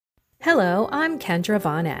Hello, I'm Kendra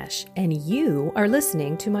Von Esch, and you are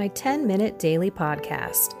listening to my 10-minute daily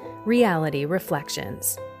podcast, Reality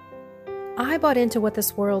Reflections. I bought into what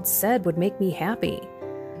this world said would make me happy.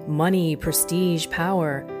 Money, prestige,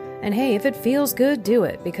 power. And hey, if it feels good, do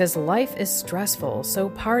it, because life is stressful, so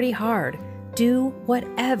party hard. Do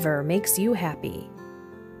whatever makes you happy.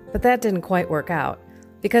 But that didn't quite work out,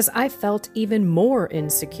 because I felt even more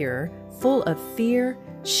insecure, full of fear,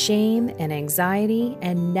 shame, and anxiety,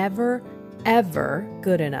 and never, ever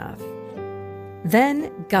good enough.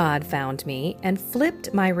 Then God found me and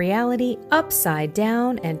flipped my reality upside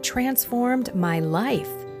down and transformed my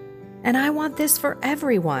life. And I want this for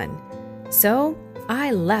everyone. So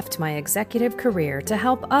I left my executive career to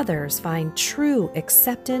help others find true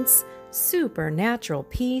acceptance, supernatural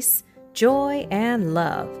peace, joy, and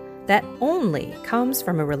love that only comes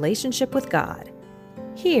from a relationship with God.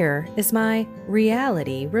 Here is my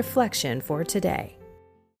reality reflection for today.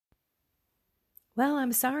 Well,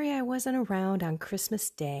 I'm sorry I wasn't around on Christmas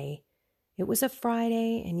Day. It was a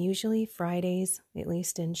Friday, and usually Fridays, at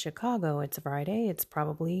least in Chicago, it's a Friday. It's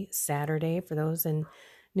probably Saturday for those in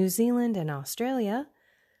New Zealand and Australia.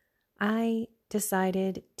 I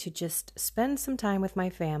decided to just spend some time with my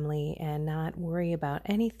family and not worry about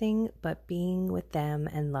anything but being with them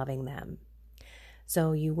and loving them.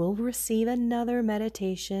 So you will receive another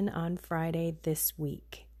meditation on Friday this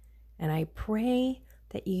week. And I pray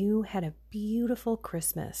that you had a beautiful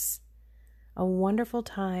Christmas, a wonderful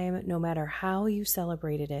time no matter how you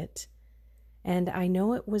celebrated it. And I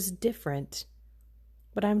know it was different,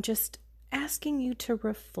 but I'm just asking you to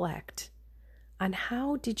reflect on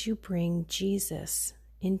how did you bring Jesus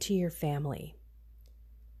into your family.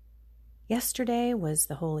 Yesterday was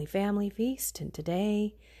the Holy Family Feast, and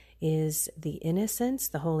today is the Innocents,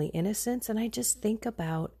 the Holy Innocents, and I just think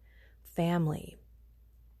about family.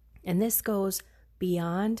 And this goes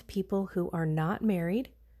beyond people who are not married.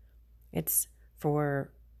 It's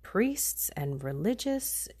for priests and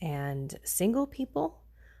religious and single people.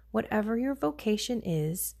 Whatever your vocation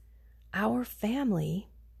is, our family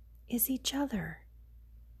is each other,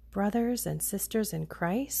 brothers and sisters in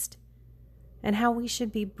Christ, and how we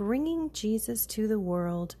should be bringing Jesus to the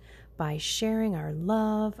world by sharing our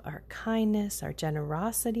love, our kindness, our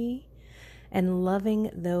generosity, and loving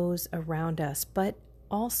those around us, but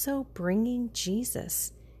also bringing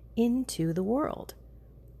Jesus into the world.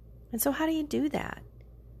 And so how do you do that?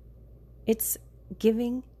 It's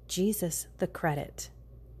giving Jesus the credit.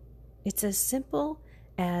 It's as simple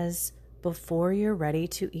as before you're ready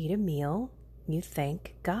to eat a meal, you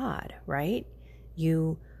thank God, right?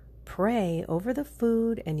 You pray over the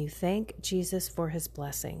food and you thank Jesus for his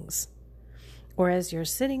blessings. Or as you're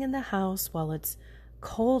sitting in the house while it's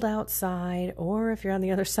cold outside, or if you're on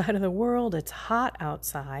the other side of the world, it's hot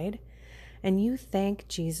outside, and you thank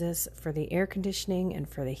Jesus for the air conditioning and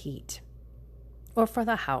for the heat, or for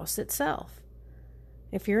the house itself.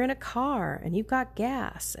 If you're in a car and you've got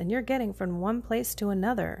gas and you're getting from one place to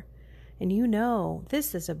another, and you know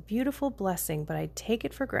this is a beautiful blessing, but I take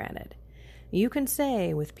it for granted, you can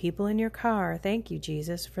say with people in your car, thank you,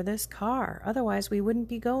 Jesus, for this car. Otherwise, we wouldn't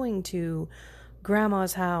be going to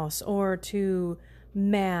grandma's house or to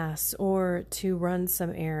mass or to run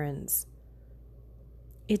some errands.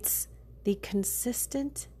 It's the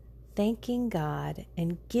consistent thanking God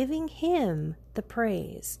and giving him the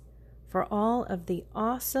praise for all of the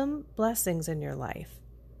awesome blessings in your life.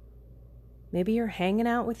 Maybe you're hanging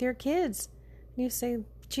out with your kids and you say,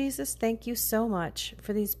 Jesus, thank you so much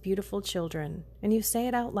for these beautiful children. And you say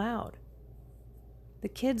it out loud. The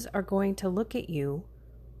kids are going to look at you,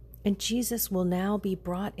 and Jesus will now be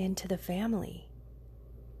brought into the family.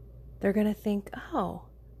 They're going to think, oh,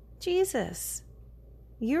 Jesus,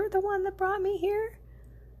 you're the one that brought me here?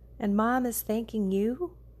 And Mom is thanking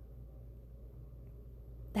you?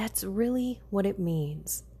 That's really what it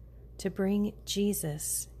means to bring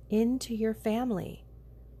Jesus into your family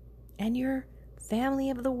and your family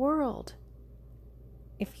of the world.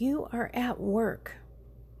 If you are at work,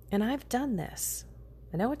 and I've done this,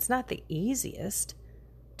 I know it's not the easiest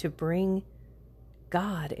to bring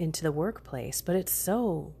God into the workplace, but it's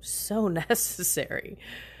so necessary.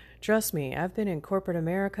 Trust me, I've been in corporate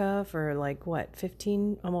America for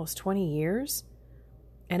 15, almost 20 years,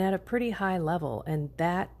 and at a pretty high level, and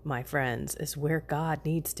that, my friends, is where God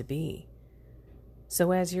needs to be.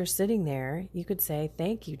 So as you're sitting there, you could say,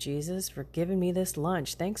 thank you, Jesus, for giving me this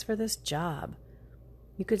lunch. Thanks for this job.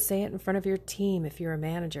 You could say it in front of your team if you're a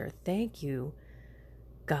manager. Thank you,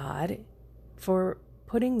 God, for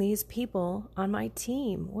putting these people on my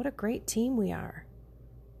team. What a great team we are.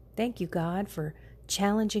 Thank you, God, for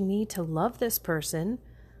challenging me to love this person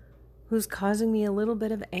who's causing me a little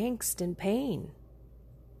bit of angst and pain.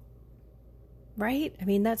 Right? I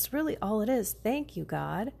mean, that's really all it is. Thank you,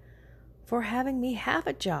 God, for having me have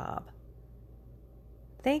a job.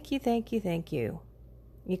 Thank you, thank you, thank you.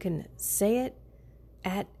 You can say it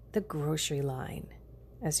at the grocery line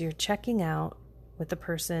as you're checking out with the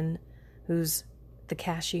person who's the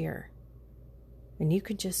cashier. And you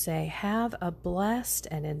could just say, have a blessed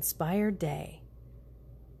and inspired day.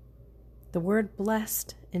 The word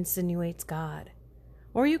blessed insinuates God.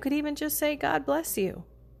 Or you could even just say, God bless you.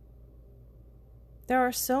 There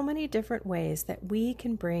are so many different ways that we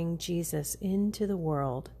can bring Jesus into the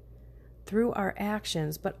world through our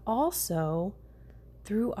actions, but also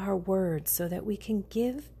through our words, so that we can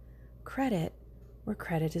give credit where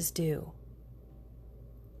credit is due.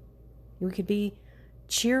 We could be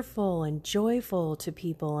cheerful and joyful to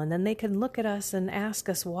people, and then they can look at us and ask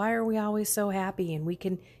us, why are we always so happy? And we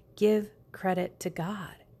can give credit to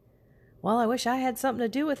God. Well, I wish I had something to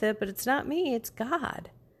do with it, but it's not me, it's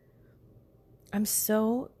God. I'm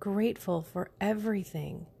so grateful for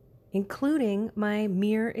everything, including my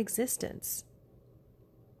mere existence.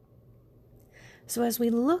 So as we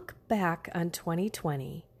look back on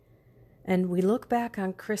 2020 and we look back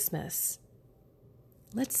on Christmas,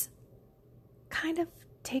 let's kind of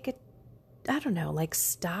take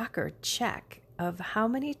stock or check of how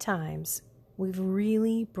many times we've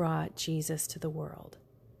really brought Jesus to the world.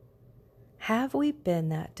 Have we been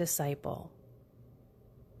that disciple?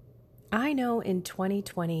 I know in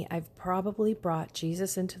 2020, I've probably brought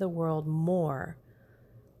Jesus into the world more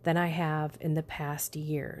than I have in the past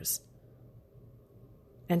years.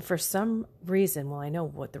 And for some reason, well, I know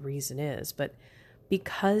what the reason is, but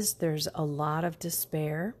because there's a lot of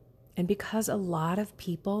despair and because a lot of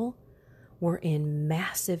people were in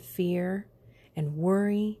massive fear and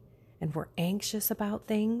worry and were anxious about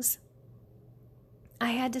things, I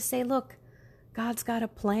had to say, look, God's got a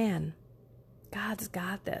plan. God's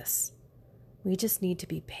got this. We just need to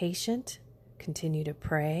be patient, continue to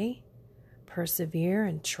pray, persevere,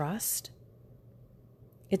 and trust.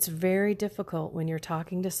 It's very difficult when you're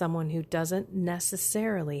talking to someone who doesn't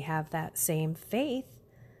necessarily have that same faith,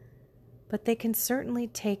 but they can certainly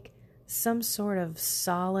take some sort of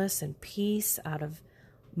solace and peace out of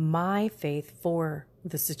my faith for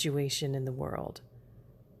the situation in the world.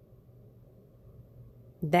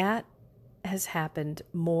 That has happened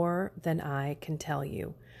more than I can tell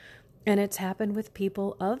you. And it's happened with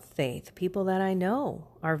people of faith, people that I know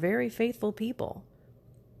are very faithful people.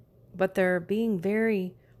 But they're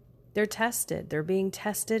tested. They're being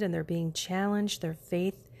tested and they're being challenged. Their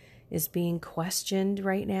faith is being questioned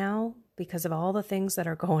right now because of all the things that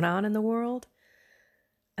are going on in the world.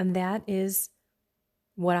 And that is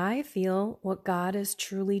what I feel what God is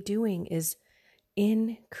truly doing, is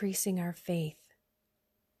increasing our faith.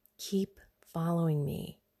 Keep following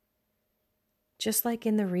me. Just like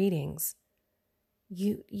in the readings,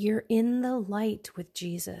 you're in the light with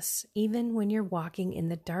Jesus, even when you're walking in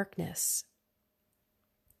the darkness.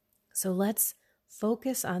 So let's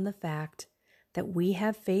focus on the fact that we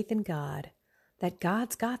have faith in God, that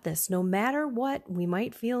God's got this, no matter what. We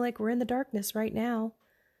might feel like we're in the darkness right now,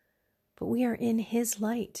 but we are in His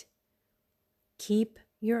light. Keep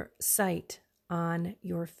your sight on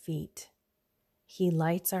your feet. He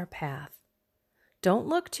lights our path. Don't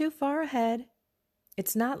look too far ahead.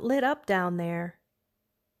 It's not lit up down there,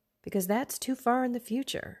 because that's too far in the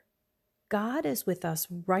future. God is with us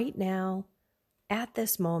right now, at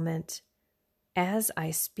this moment. As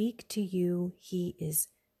I speak to you, He is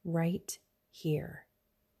right here.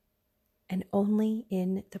 And only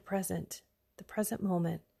in the present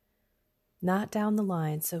moment, not down the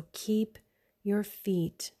line. So keep your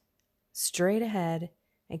feet straight ahead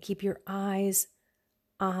and keep your eyes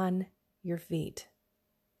on your feet.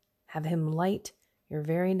 Have Him light your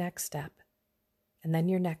very next step, and then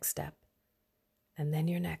your next step, and then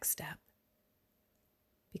your next step.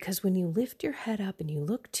 Because when you lift your head up and you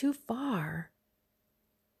look too far,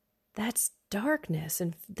 that's darkness,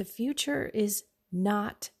 and the future is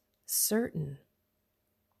not certain.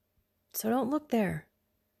 So don't look there.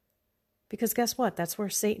 Because guess what? That's where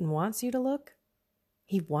Satan wants you to look.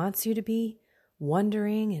 He wants you to be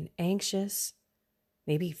wondering and anxious,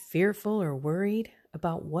 maybe fearful or worried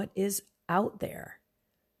about what is out there,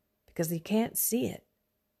 because you can't see it.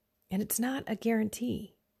 And it's not a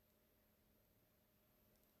guarantee.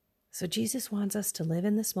 So Jesus wants us to live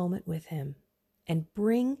in this moment with Him and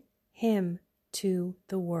bring Him to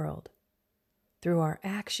the world through our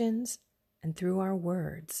actions and through our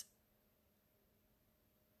words.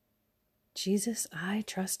 Jesus, I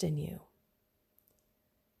trust in you.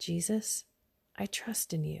 Jesus, I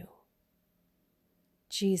trust in you.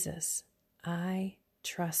 Jesus, I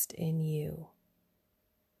trust in you.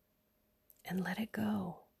 And let it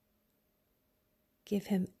go. Give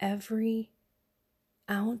him every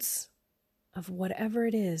ounce of whatever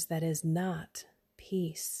it is that is not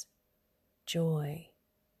peace, joy,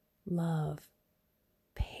 love,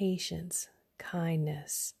 patience,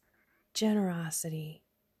 kindness, generosity.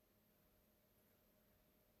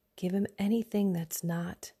 Give him anything that's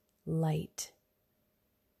not light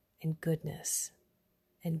and goodness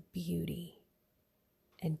and beauty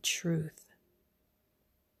and truth.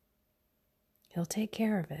 He'll take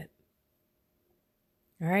care of it.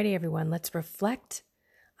 Alrighty, everyone, let's reflect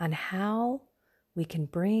on how we can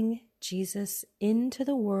bring Jesus into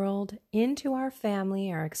the world, into our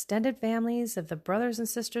family, our extended families of the brothers and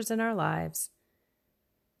sisters in our lives.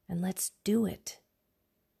 And let's do it.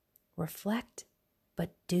 Reflect,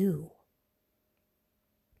 but do.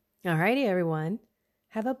 Alrighty, everyone,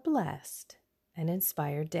 have a blessed and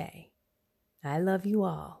inspired day. I love you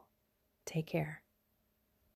all. Take care.